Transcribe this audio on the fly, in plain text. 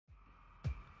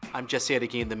I'm Jesse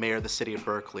Arreguin, the mayor of the city of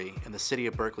Berkeley, and the city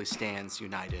of Berkeley stands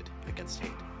united against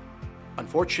hate.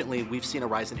 Unfortunately, we've seen a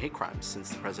rise in hate crimes since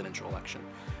the presidential election.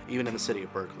 Even in the city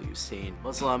of Berkeley, you've seen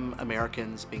Muslim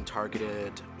Americans being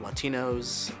targeted,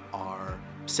 Latinos, our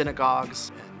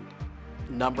synagogues, and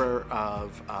a number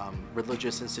of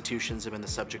religious institutions have been the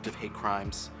subject of hate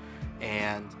crimes.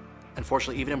 And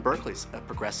unfortunately, even in Berkeley's a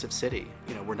progressive city,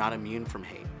 we're not immune from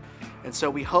hate. And so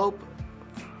we hope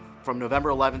from November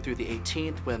 11th through the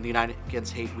 18th, when the United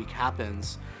Against Hate Week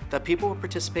happens, that people will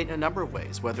participate in a number of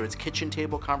ways, whether it's kitchen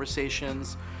table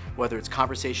conversations, whether it's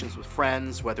conversations with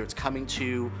friends, whether it's coming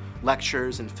to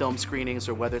lectures and film screenings,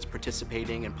 or whether it's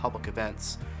participating in public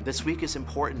events. This week is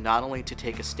important not only to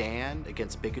take a stand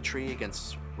against bigotry,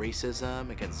 against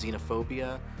racism, against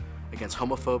xenophobia, against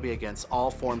homophobia, against all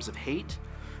forms of hate,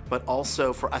 but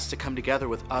also for us to come together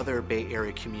with other Bay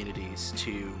Area communities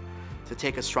to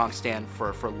take a strong stand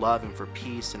for love and for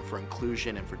peace and for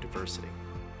inclusion and for diversity.